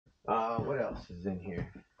What else is in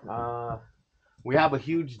here? We have a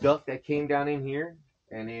huge duct that came down in here,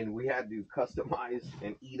 and then we had to customize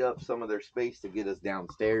and eat up some of their space to get us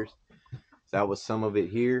downstairs. So that was some of it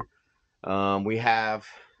here. We have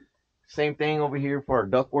same thing over here for our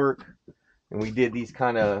ductwork, and we did these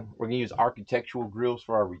we're gonna use architectural grills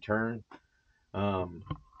for our return.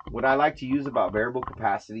 What I like to use about variable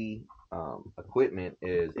capacity equipment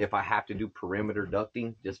is if I have to do perimeter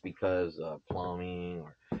ducting, just because plumbing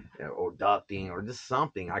or ducting or just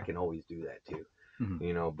something, I can always do that too. Mm-hmm.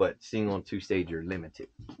 You know, but single and two-stage, you're limited.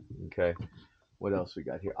 Okay. What else we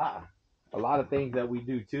got here? A lot of things that we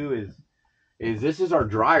do too is this is our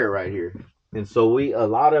dryer right here. And so a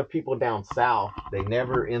lot of people down south, they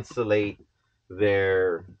never insulate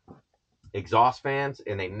their exhaust fans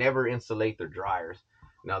and they never insulate their dryers.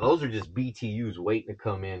 Now those are just BTUs waiting to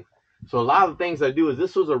come in. So a lot of the things I do is,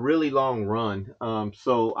 this was a really long run.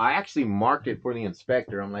 So I actually marked it for the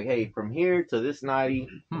inspector. I'm like, hey, from here to this 90,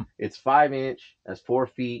 it's 5 inch, that's 4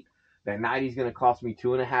 feet. That 90 is going to cost me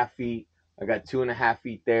 2.5 feet. I got 2.5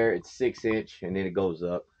 feet there. It's 6 inch, and then it goes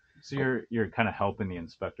up. So you're kind of helping the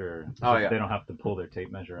inspector, so they don't have to pull their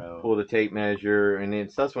tape measure out. Pull the tape measure, and then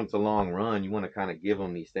that's when it's a long run. You want to kind of give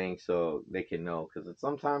them these things so they can know, because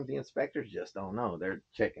sometimes the inspectors just don't know. They're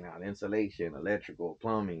checking out insulation, electrical,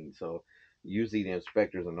 plumbing. So usually the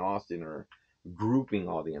inspectors in Austin are grouping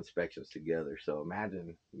all the inspections together. So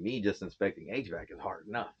imagine me just inspecting HVAC is hard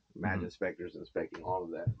enough. Imagine inspectors inspecting all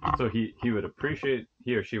of that. So he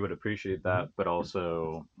or she would appreciate that, but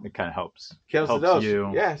also it kind of helps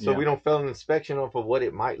you. Yeah, so we don't fail an inspection off of what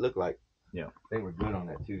it might look like. Yeah. I think we're good on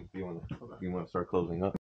that too. If you want to start closing up.